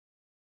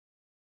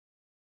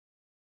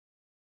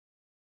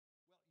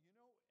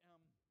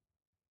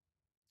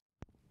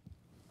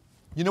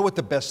You know what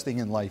the best thing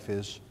in life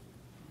is?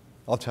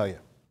 I'll tell you.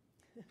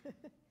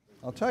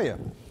 I'll tell you.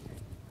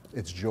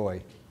 It's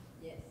joy.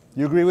 Yes.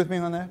 You agree with me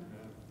on that?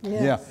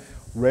 Yes. Yeah.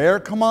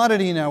 Rare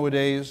commodity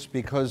nowadays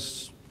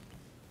because,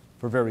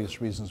 for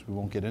various reasons we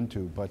won't get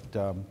into, but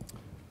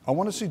I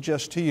want to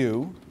suggest to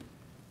you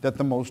that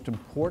the most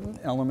important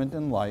element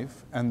in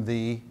life and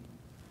the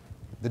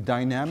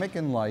dynamic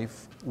in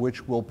life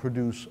which will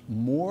produce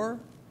more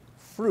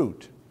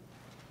fruit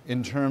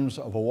in terms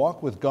of a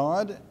walk with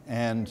God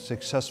and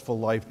successful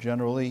life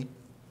generally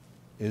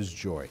is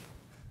joy.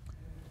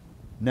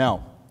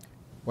 Now,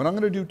 what I'm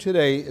going to do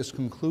today is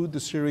conclude the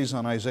series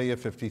on Isaiah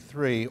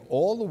 53,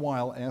 all the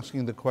while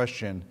asking the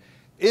question,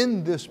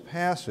 in this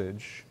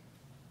passage,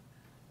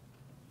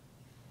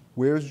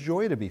 where's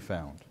joy to be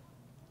found?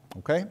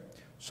 Okay?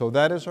 So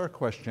that is our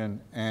question,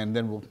 and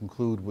then we'll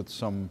conclude with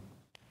some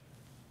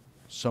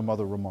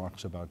other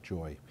remarks about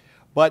joy.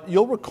 But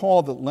you'll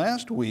recall that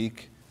last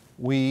week,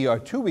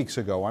 2 weeks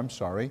ago,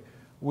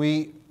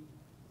 we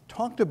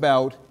talked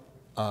about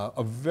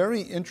a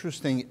very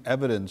interesting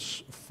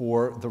evidence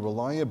for the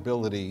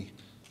reliability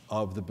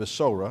of the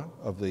Besorah,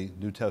 of the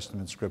New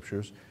Testament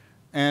scriptures,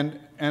 and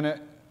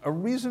a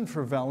reason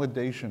for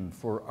validation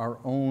for our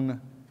own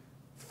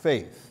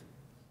faith.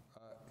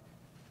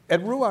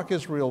 At Ruach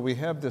Israel, we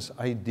have this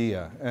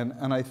idea,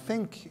 and I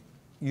think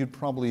you'd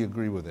probably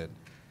agree with it,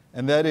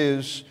 and that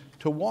is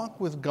to walk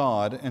with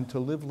God and to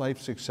live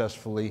life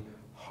successfully,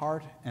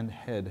 heart and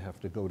head have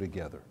to go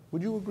together.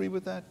 Would you agree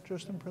with that,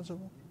 just in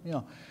principle?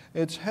 Yeah.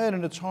 It's head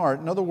and it's heart.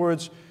 In other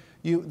words,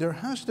 there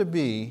has to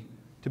be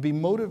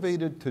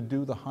motivated to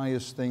do the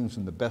highest things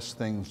and the best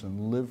things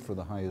and live for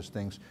the highest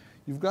things.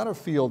 You've got to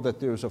feel that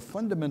there's a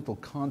fundamental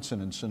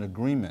consonance and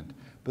agreement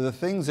for the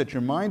things that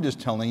your mind is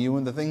telling you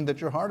and the thing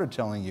that your heart are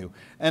telling you.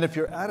 And if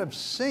you're out of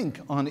sync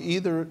on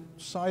either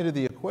side of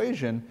the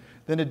equation,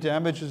 then it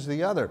damages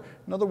the other.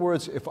 In other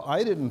words, if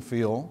I didn't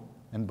feel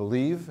and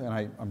believe,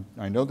 and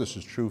I know this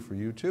is true for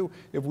you too,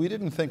 if we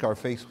didn't think our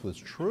faith was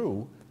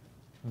true,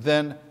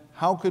 then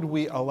how could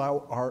we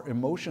allow our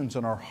emotions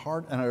and our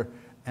heart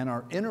and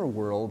our inner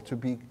world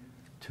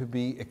to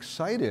be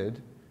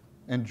excited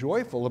and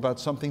joyful about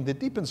something that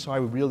deep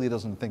inside we really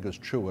doesn't think is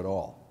true at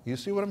all? You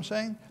see what I'm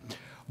saying?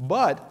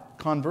 But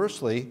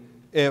conversely,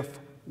 if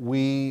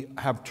we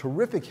have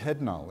terrific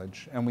head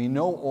knowledge and we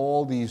know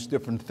all these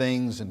different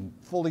things and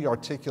fully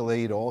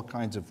articulate all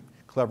kinds of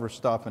clever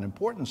stuff and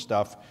important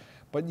stuff,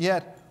 but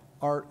yet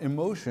our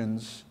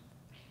emotions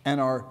and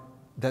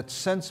that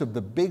sense of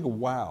the big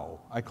wow,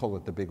 I call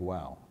it the big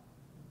wow,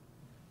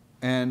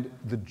 and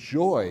the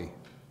joy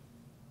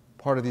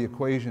part of the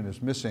equation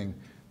is missing,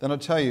 then I'll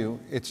tell you,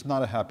 it's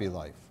not a happy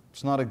life.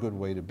 It's not a good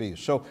way to be.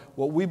 So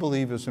what we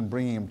believe is in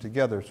bringing them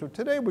together. So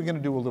today we're going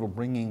to do a little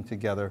bringing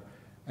together.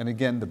 And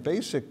again, the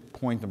basic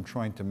point I'm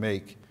trying to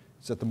make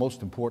is that the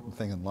most important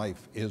thing in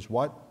life is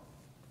what?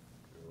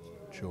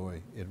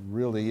 Joy. It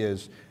really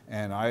is.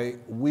 And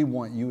we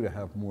want you to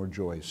have more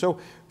joy. So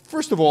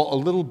first of all, a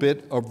little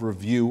bit of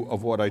review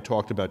of what I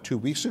talked about 2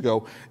 weeks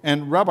ago.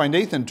 And Rabbi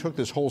Nathan took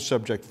this whole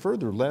subject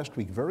further last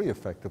week very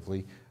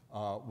effectively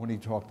when he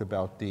talked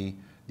about the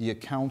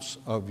accounts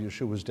of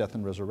Yeshua's death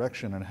and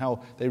resurrection and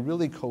how they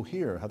really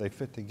cohere, how they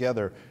fit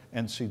together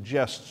and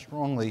suggest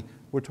strongly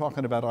we're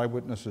talking about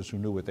eyewitnesses who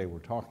knew what they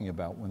were talking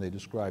about when they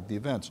described the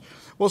events.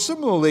 Well,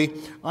 similarly,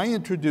 I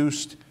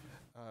introduced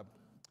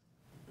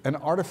an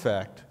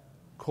artifact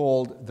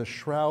called the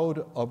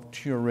Shroud of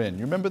Turin.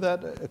 You remember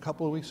that a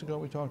couple of weeks ago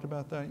we talked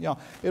about that? Yeah,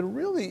 it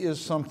really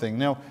is something.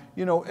 Now,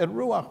 you know, at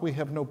Ruach we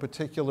have no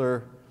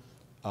particular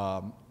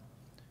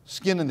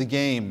skin in the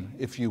game,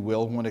 if you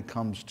will, when it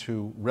comes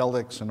to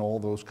relics and all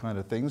those kind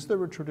of things. There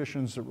are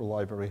traditions that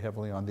rely very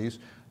heavily on these.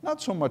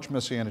 Not so much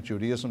Messianic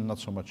Judaism, not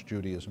so much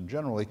Judaism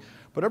generally,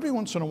 but every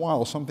once in a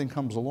while something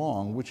comes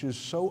along which is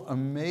so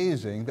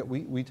amazing that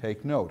we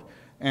take note.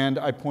 And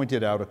I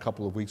pointed out a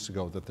couple of weeks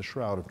ago that the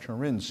Shroud of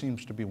Turin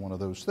seems to be one of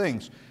those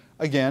things.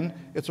 Again,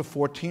 it's a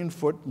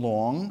 14-foot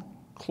long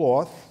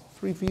cloth,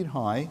 3 feet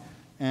high,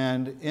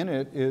 and in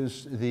it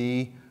is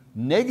the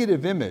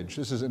negative image,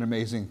 this is an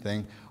amazing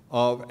thing,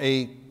 of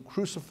a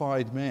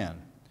crucified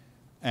man.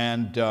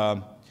 And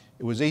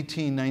it was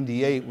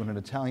 1898 when an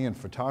Italian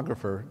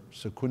photographer,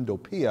 Secondo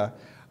Pia,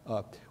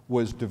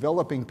 was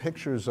developing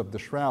pictures of the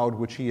shroud,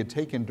 which he had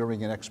taken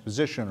during an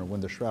exposition or when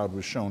the shroud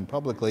was shown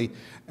publicly.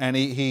 And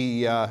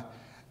he dropped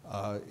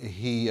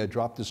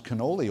his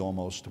cannoli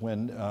almost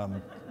when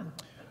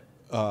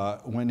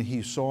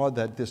he saw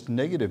that this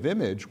negative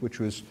image, which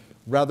was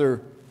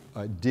rather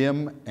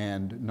dim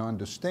and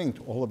non-distinct,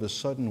 all of a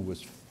sudden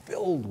was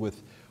filled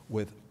with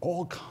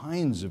all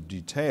kinds of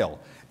detail.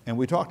 And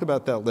we talked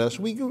about that last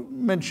week. You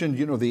mentioned,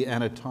 you know, the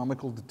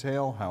anatomical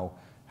detail,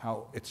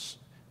 how it's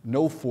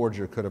no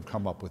forger could have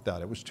come up with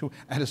that. It was too,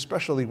 and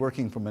especially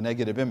working from a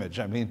negative image.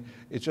 I mean,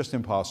 it's just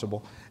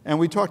impossible. And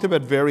we talked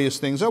about various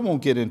things. I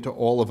won't get into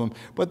all of them,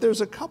 but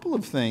there's a couple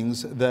of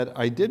things that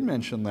I did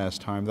mention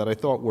last time that I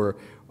thought were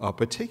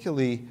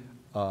particularly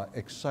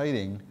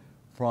exciting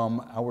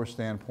from our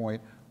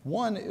standpoint.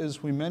 One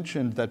is we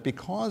mentioned that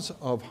because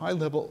of high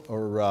level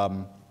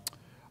or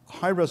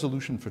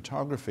high-resolution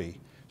photography,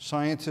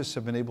 scientists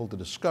have been able to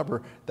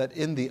discover that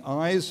in the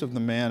eyes of the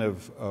man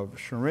of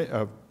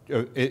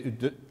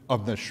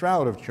the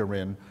Shroud of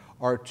Turin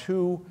are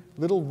two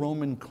little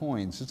Roman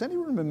coins. Does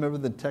anyone remember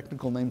the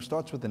technical name?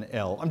 Starts with an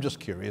L. I'm just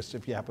curious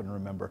if you happen to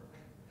remember.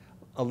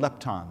 A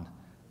lepton.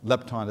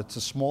 Lepton, it's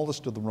the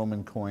smallest of the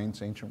Roman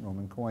coins, ancient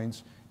Roman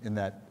coins in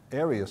that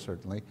area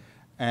certainly.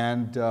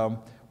 And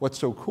what's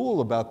so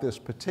cool about this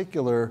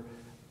particular,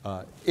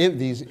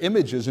 these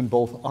images in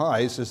both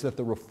eyes is that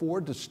there were 4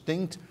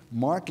 distinct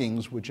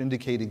markings which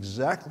indicate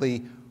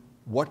exactly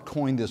what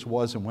coin this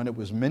was and when it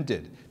was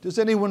minted. Does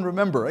anyone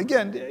remember?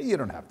 Again, you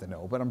don't have to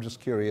know, but I'm just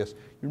curious.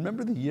 You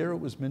remember the year it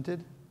was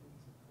minted?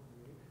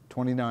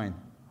 29.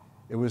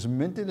 It was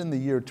minted in the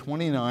year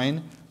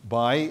 29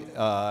 by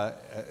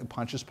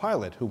Pontius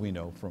Pilate, who we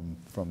know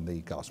from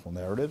the gospel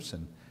narratives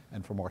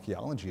and from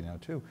archaeology now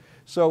too.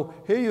 So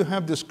here you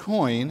have this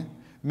coin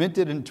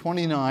minted in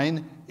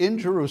 29 in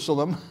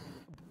Jerusalem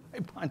by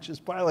Pontius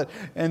Pilate,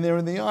 and they're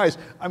in the eyes.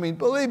 I mean,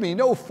 believe me,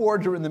 no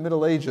forger in the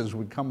Middle Ages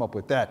would come up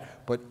with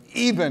that, but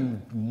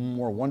even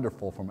more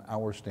wonderful from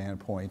our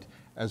standpoint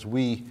as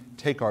we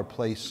take our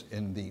place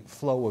in the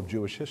flow of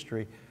Jewish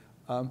history.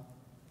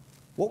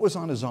 What was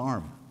on his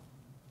arm?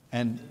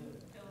 And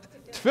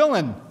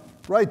tefillin,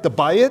 right, the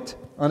bayit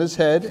on his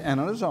head and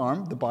on his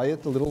arm, the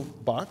bayit, the little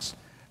box,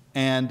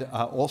 and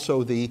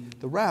also the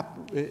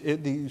wrap,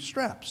 the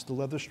straps, the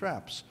leather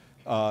straps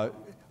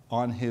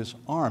on his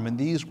arm. And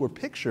these were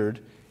pictured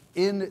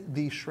in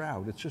the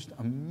shroud. It's just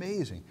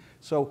amazing.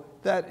 So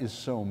that is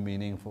so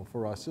meaningful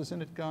for us,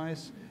 isn't it,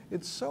 guys?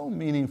 It's so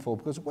meaningful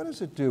because what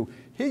does it do?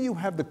 Here you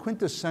have the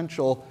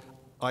quintessential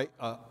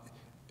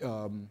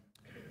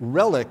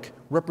relic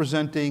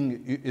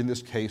representing, in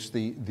this case,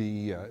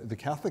 the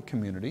Catholic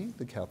community,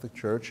 the Catholic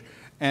Church,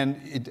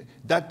 and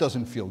that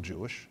doesn't feel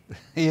Jewish.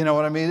 You know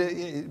what I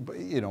mean?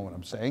 You know what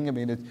I'm saying? I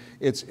mean,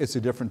 it's a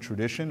different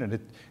tradition, and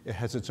it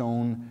has its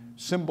own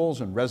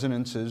symbols and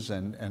resonances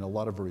and a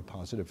lot of very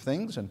positive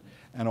things and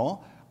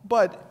all,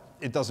 but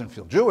it doesn't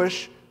feel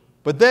Jewish.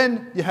 But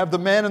then you have the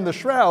man in the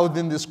shroud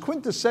in this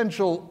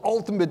quintessential,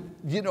 ultimate,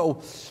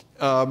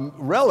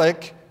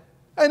 relic,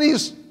 and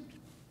he's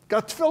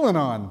got tefillin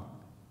on.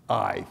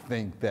 I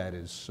think that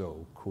is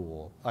so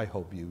cool. I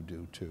hope you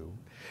do too.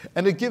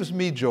 And it gives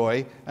me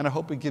joy, and I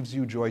hope it gives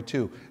you joy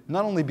too.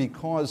 Not only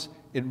because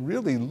it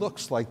really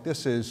looks like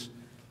the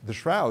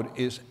shroud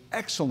is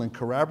excellent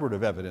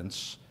corroborative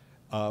evidence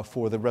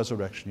for the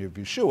resurrection of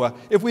Yeshua.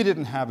 If we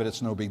didn't have it,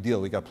 it's no big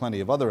deal. We got plenty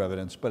of other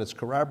evidence, but it's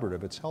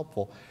corroborative, it's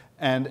helpful.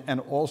 And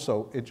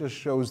also, it just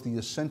shows the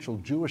essential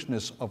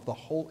Jewishness of the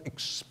whole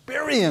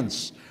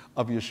experience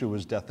of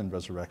Yeshua's death and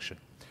resurrection.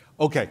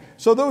 Okay,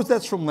 so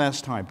that's from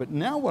last time. But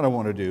now what I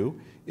want to do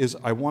is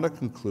I want to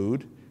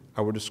conclude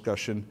our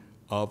discussion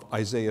of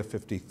Isaiah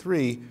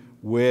 53,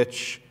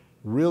 which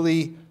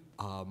really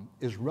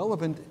is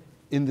relevant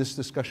in this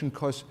discussion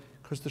because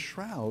the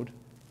shroud,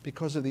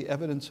 because of the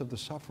evidence of the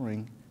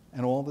suffering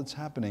and all that's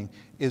happening,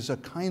 is a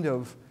kind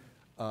of,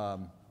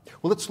 well,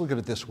 let's look at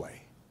it this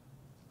way.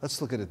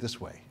 Let's look at it this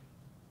way.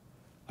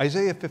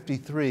 Isaiah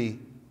 53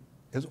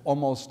 is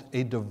almost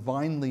a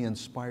divinely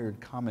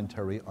inspired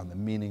commentary on the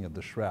meaning of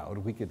the shroud.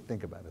 We could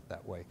think about it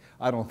that way.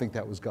 I don't think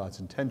that was God's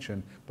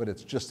intention, but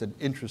it's just an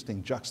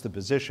interesting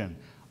juxtaposition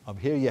of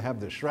here you have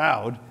the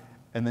shroud,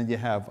 and then you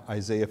have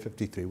Isaiah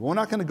 53. Well, we're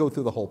not going to go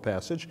through the whole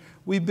passage.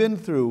 We've been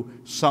through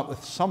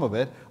some of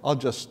it. I'll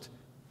just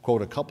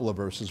quote a couple of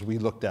verses we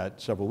looked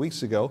at several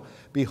weeks ago.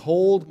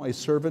 Behold, my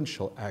servant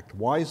shall act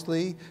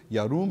wisely.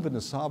 Yarum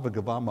v'nesav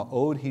v'gava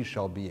ma'od. He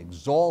shall be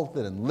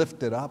exalted and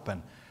lifted up,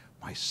 and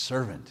my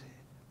servant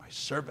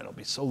will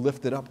be so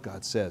lifted up,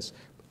 God says.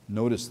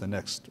 Notice the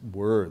next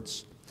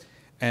words.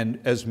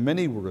 And as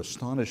many were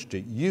astonished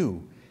at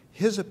you,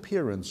 his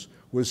appearance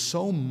was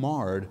so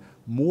marred,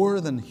 more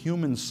than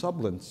human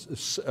semblance,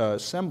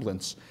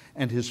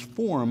 and his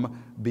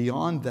form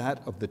beyond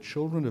that of the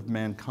children of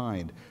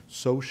mankind.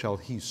 So shall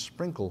he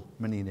sprinkle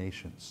many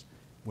nations.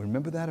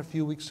 Remember that a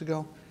few weeks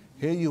ago?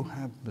 Here you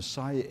have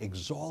Messiah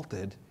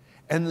exalted,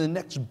 and in the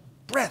next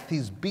breath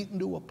he's beaten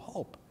to a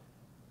pulp.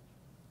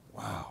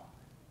 Wow.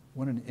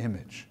 What an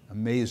image.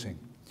 Amazing.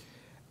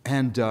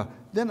 And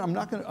then I'm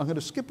going to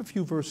skip a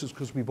few verses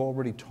because we've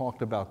already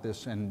talked about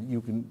this, and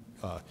you can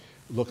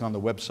look on the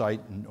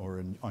website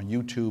or on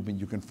YouTube, and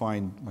you can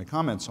find my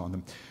comments on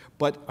them.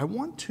 But I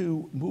want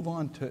to move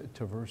on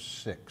to verse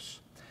 6.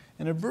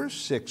 And in verse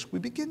 6, we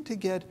begin to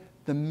get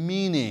the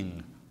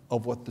meaning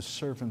of what the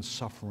servant's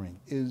suffering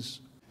is,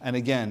 and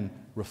again,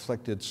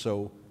 reflected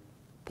so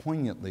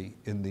poignantly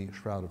in the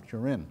Shroud of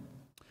Turin.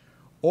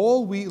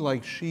 All we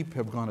like sheep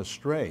have gone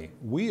astray.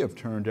 We have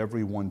turned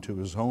every one to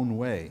his own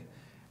way,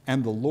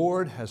 and the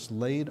Lord has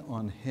laid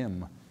on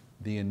him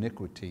the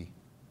iniquity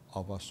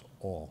of us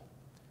all.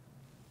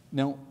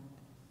 Now,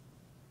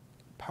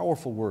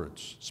 powerful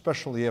words,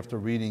 especially after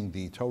reading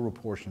the Torah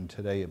portion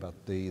today about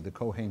the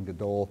Kohen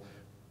Gadol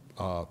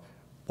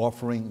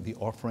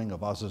offering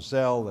of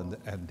Azazel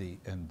and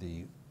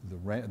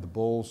the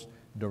bulls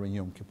during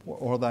Yom Kippur,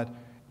 all that.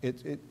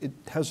 it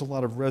has a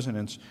lot of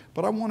resonance.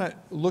 But I want to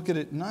look at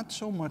it not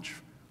so much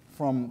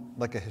from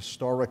like a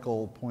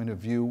historical point of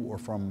view or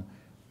from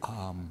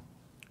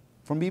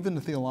even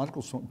the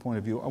theological point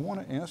of view. I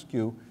want to ask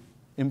you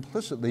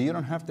implicitly, you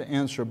don't have to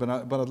answer, but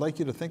I'd like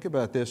you to think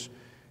about this.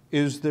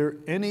 Is there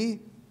any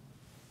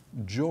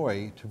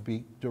joy to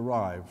be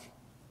derived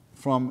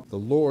from the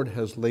Lord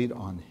has laid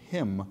on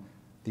him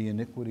the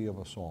iniquity of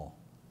us all?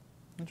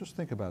 And just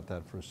think about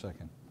that for a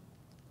second.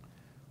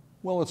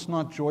 Well, it's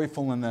not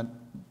joyful in that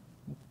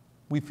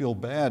we feel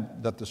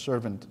bad that the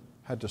servant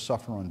had to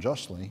suffer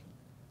unjustly,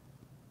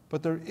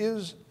 but there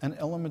is an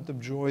element of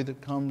joy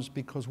that comes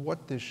because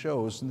what this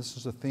shows, and this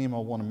is a theme I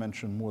want to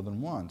mention more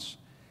than once,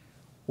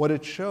 what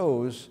it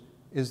shows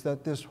is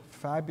that this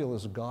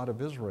fabulous God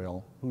of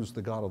Israel, who's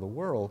the God of the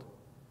world,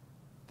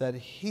 that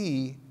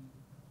he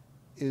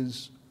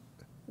is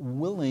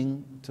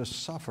willing to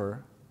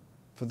suffer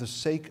for the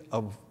sake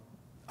of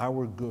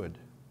our good.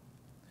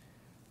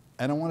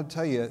 And I want to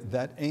tell you,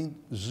 that ain't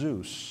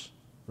Zeus,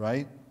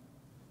 right?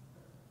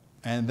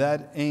 And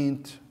that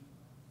ain't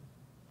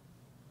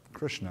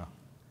Krishna.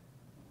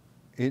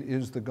 It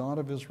is the God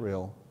of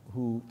Israel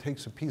who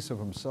takes a piece of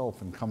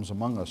himself and comes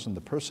among us in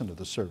the person of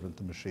the servant,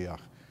 the Mashiach,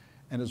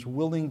 and is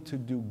willing to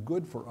do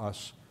good for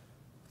us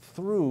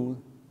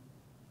through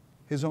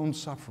his own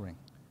suffering.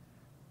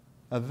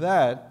 Now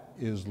that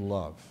is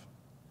love,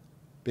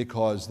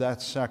 because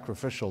that's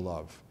sacrificial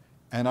love.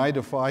 And I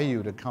defy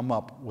you to come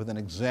up with an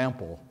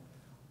example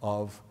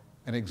of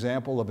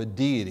a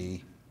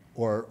deity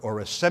or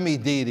a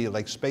semi-deity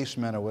like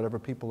spacemen or whatever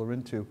people are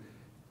into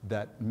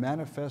that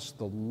manifests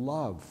the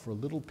love for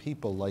little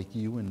people like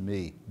you and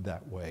me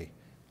that way.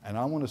 And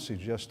I want to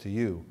suggest to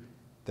you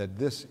that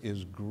this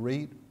is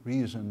great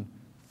reason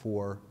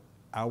for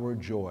our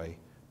joy.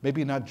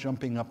 Maybe not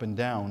jumping up and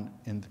down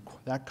in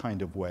that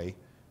kind of way,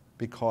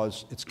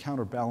 because it's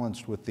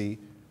counterbalanced with the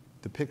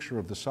picture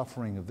of the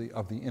suffering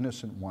of the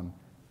innocent one.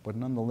 But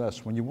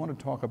nonetheless, when you want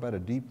to talk about a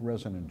deep,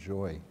 resonant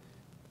joy,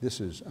 this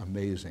is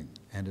amazing,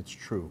 and it's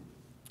true.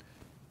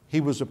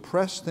 He was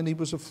oppressed and he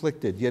was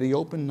afflicted, yet he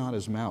opened not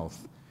his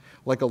mouth.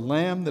 Like a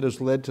lamb that is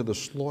led to the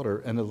slaughter,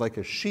 and like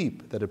a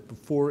sheep that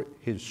before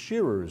his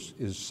shearers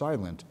is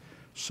silent,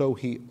 so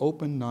he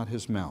opened not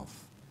his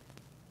mouth.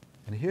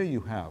 And here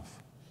you have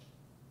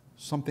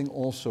something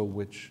also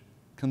which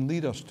can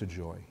lead us to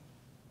joy,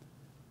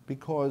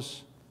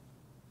 because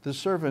the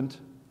servant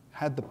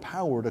had the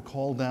power to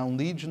call down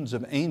legions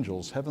of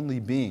angels, heavenly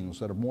beings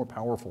that are more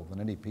powerful than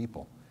any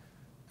people.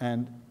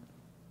 And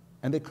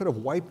they could have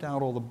wiped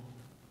out all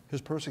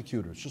his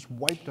persecutors, just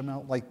wiped them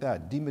out like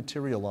that,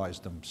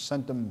 dematerialized them,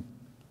 sent them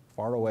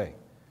far away.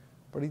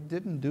 But he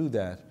didn't do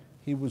that.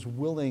 He was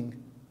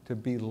willing to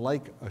be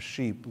like a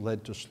sheep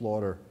led to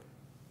slaughter,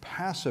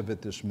 passive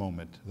at this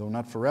moment, though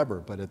not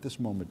forever, but at this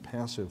moment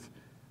passive,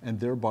 and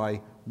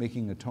thereby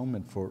making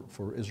atonement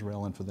for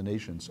Israel and for the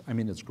nations. I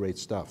mean, it's great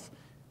stuff,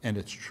 and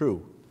it's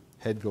true.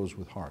 Head goes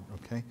with heart,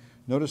 okay?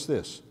 Notice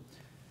this.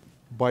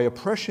 By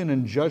oppression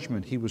and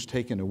judgment he was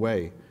taken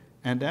away.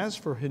 And as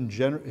for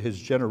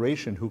his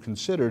generation, who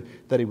considered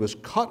that he was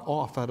cut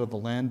off out of the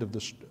land of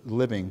the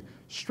living,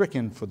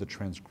 stricken for the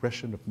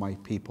transgression of my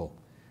people.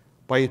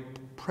 By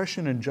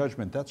oppression and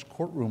judgment, that's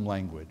courtroom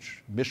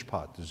language.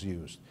 Mishpat is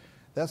used.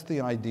 That's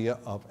the idea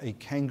of a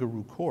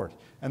kangaroo court.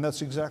 And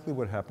that's exactly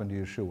what happened to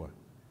Yeshua.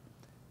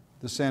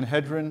 The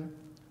Sanhedrin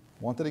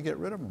wanted to get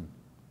rid of him.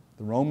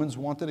 The Romans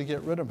wanted to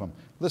get rid of him.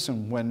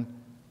 Listen,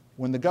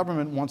 when the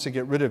government wants to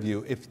get rid of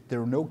you, if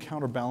there are no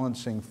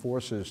counterbalancing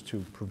forces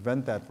to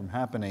prevent that from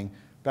happening,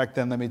 back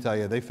then, let me tell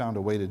you, they found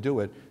a way to do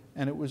it,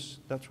 and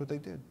that's what they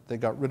did. They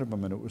got rid of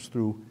him, and it was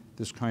through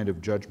this kind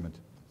of judgment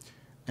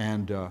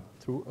and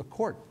through a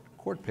court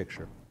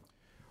picture.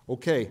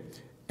 Okay,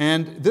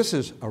 and this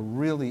is a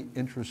really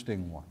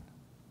interesting one.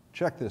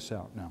 Check this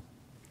out now.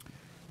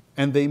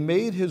 And they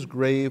made his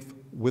grave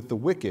with the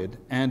wicked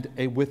and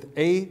with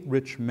a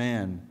rich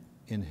man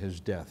in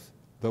his death,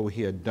 though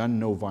he had done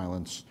no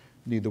violence,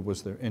 neither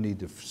was there any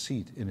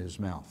deceit in his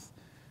mouth.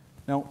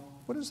 Now,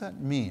 what does that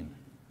mean?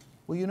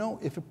 Well, you know,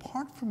 if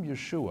apart from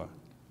Yeshua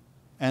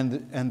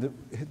and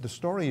the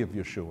story of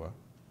Yeshua,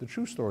 the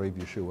true story of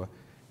Yeshua,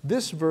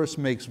 this verse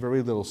makes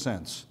very little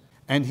sense.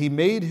 And he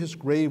made his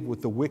grave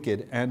with the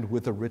wicked and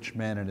with a rich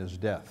man in his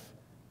death.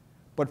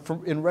 But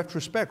in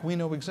retrospect, we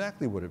know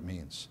exactly what it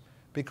means.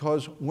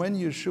 Because when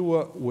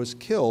Yeshua was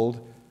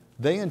killed,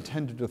 they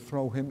intended to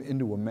throw him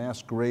into a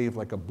mass grave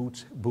like a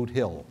boot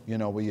hill, you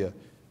know, where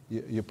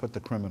you put the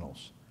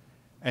criminals.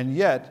 And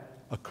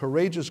yet, a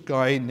courageous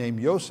guy named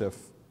Yosef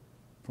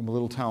from a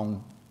little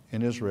town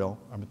in Israel,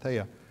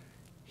 Arimathea,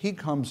 he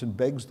comes and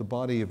begs the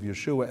body of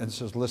Yeshua and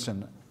says,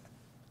 listen,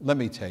 let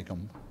me take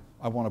him.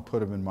 I want to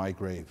put him in my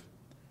grave.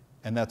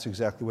 And that's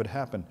exactly what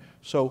happened.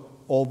 So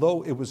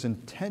although it was the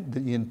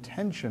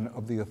intention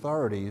of the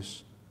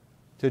authorities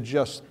to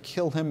just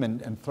kill him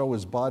and throw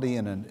his body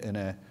in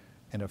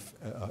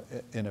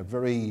a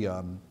very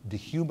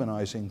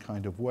dehumanizing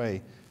kind of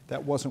way,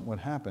 that wasn't what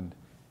happened.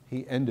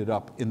 He ended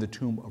up in the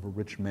tomb of a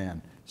rich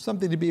man.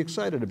 Something to be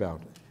excited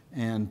about.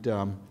 And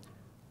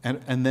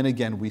And then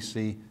again we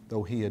see,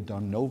 though he had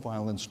done no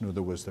violence,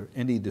 neither was there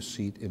any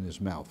deceit in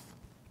his mouth.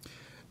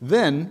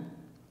 Then,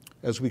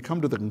 as we come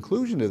to the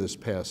conclusion of this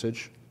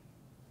passage,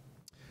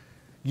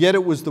 yet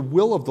it was the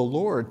will of the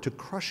Lord to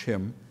crush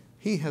him.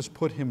 He has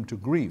put him to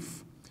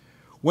grief.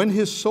 When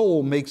his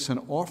soul makes an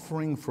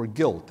offering for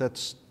guilt,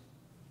 that's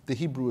the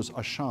Hebrew is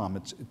asham,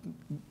 it's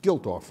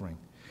guilt offering.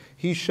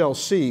 He shall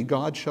see, he,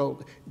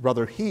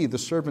 the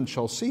servant,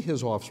 shall see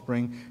his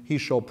offspring. He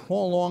shall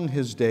prolong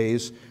his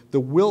days. The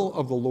will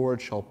of the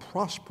Lord shall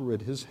prosper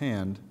at his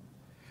hand.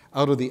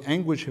 Out of the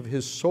anguish of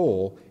his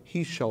soul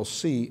he shall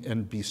see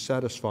and be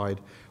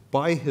satisfied.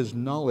 By his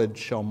knowledge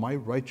shall my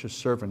righteous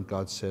servant,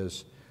 God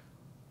says,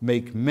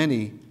 make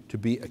many to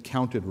be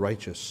accounted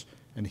righteous,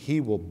 and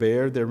he will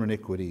bear their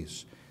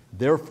iniquities.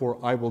 Therefore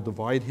I will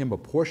divide him a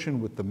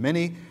portion with the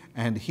many,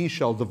 and he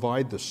shall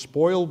divide the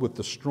spoil with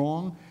the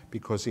strong,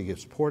 because he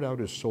has poured out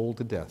his soul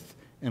to death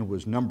and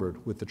was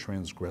numbered with the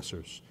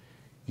transgressors.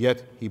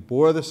 Yet he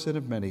bore the sin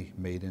of many,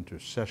 made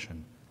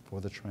intercession for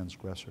the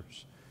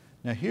transgressors.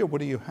 Now here, what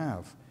do you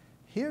have?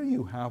 Here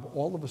you have,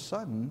 all of a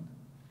sudden,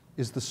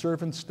 is the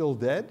servant still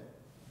dead?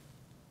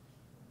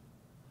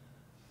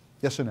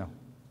 Yes or no?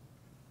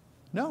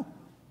 No.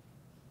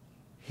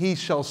 He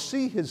shall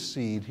see his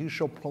seed, he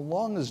shall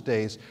prolong his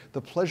days, the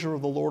pleasure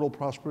of the Lord will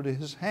prosper to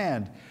his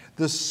hand.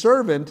 The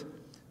servant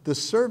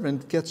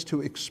gets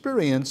to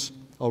experience,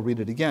 I'll read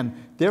it again,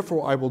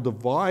 therefore I will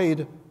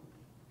divide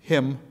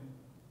him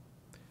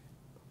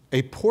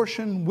a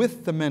portion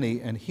with the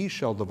many, and he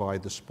shall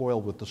divide the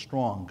spoil with the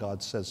strong,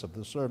 God says of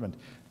the servant.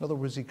 In other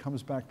words, he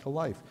comes back to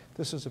life.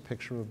 This is a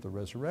picture of the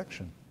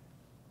resurrection.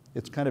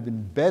 It's kind of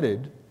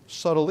embedded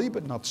subtly,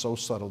 but not so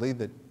subtly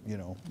that,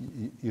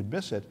 you'd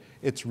miss it.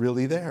 It's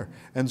really there.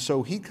 And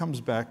so he comes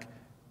back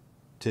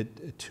to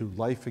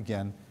life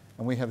again,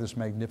 and we have this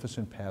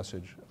magnificent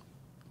passage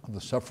of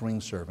the suffering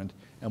servant,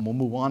 and we'll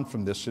move on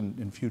from this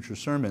in future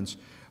sermons.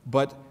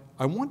 But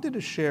I wanted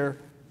to share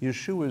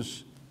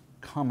Yeshua's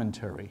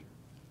commentary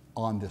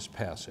on this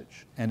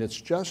passage. And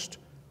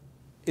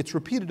it's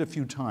repeated a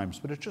few times,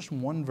 but it's just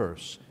one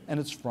verse, and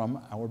it's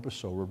from our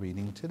Besorah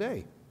reading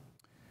today.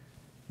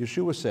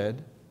 Yeshua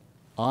said,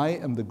 I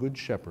am the good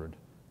shepherd.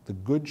 The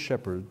good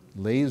shepherd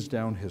lays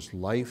down his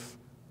life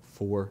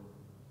for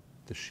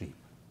the sheep.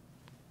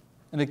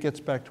 And it gets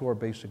back to our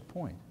basic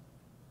point.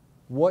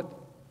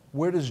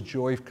 Where does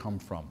joy come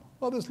from?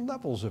 Well, there's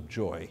levels of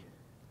joy.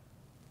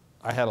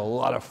 I had a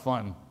lot of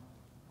fun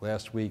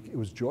last week. It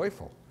was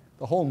joyful.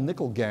 The whole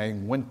Nickel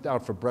gang went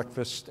out for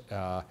breakfast,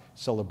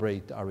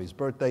 celebrate Ari's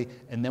birthday,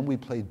 and then we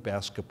played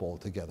basketball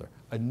together.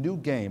 A new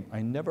game,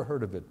 I never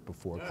heard of it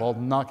before, called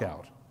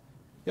Knockout.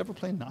 You ever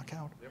play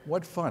Knockout? Yep.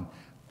 What fun.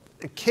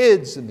 The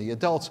kids and the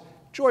adults,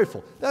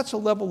 joyful. That's a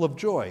level of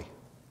joy.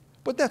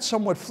 But that's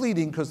somewhat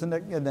fleeting because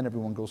then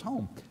everyone goes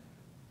home.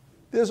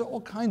 There's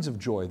all kinds of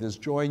joy. There's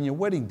joy in your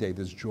wedding day.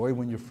 There's joy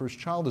when your first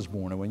child is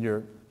born or when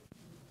your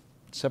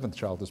seventh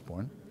child is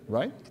born,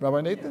 right?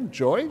 Rabbi Nathan,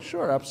 joy?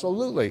 Sure,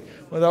 absolutely,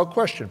 without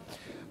question.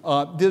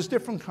 There's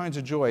different kinds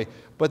of joy,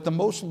 but the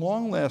most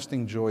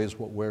long-lasting joy is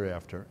what we're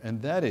after,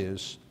 and that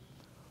is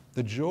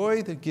the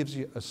joy that gives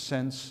you a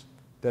sense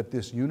that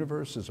this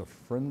universe is a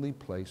friendly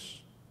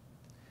place,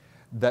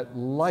 that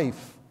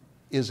life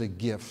is a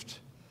gift,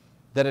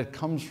 that it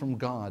comes from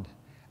God,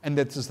 and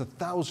that there's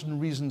 1,000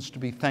 reasons to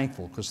be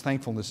thankful, because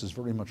thankfulness is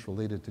very much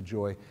related to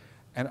joy.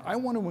 And I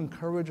want to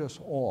encourage us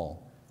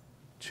all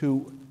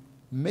to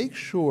make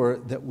sure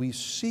that we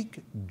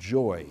seek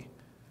joy,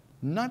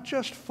 not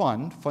just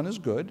fun. Fun is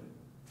good,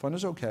 fun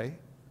is okay.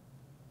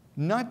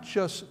 Not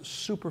just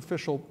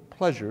superficial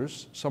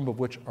pleasures, some of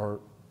which are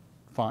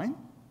fine,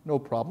 no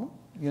problem.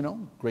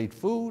 Great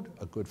food,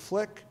 a good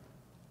flick,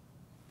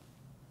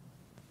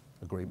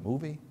 a great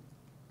movie.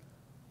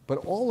 But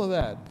all of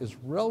that is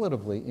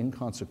relatively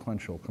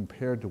inconsequential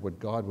compared to what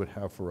God would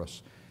have for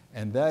us,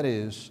 and that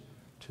is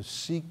to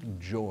seek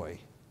joy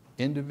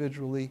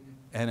individually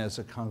and as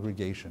a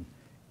congregation.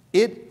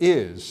 It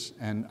is,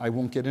 and I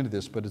won't get into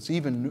this, but it's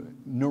even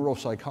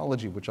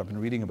neuropsychology, which I've been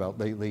reading about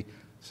lately,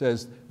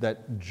 says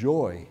that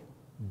joy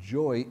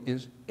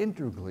is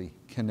integrally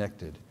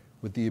connected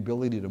with the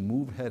ability to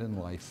move ahead in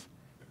life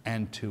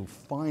and to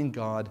find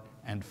God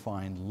and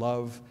find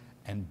love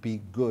and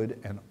be good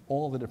and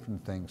all the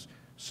different things.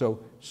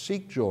 So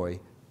seek joy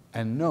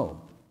and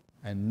know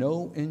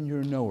in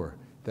your knower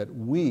that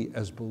we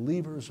as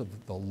believers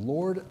of the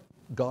Lord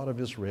God of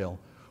Israel,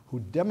 who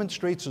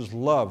demonstrates his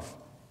love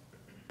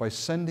by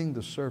sending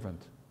the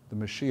servant, the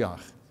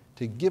Mashiach,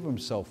 to give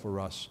himself for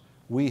us,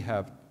 we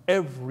have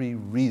every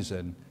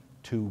reason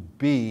to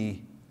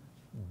be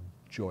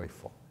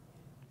joyful.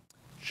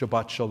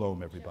 Shabbat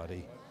Shalom,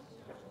 everybody.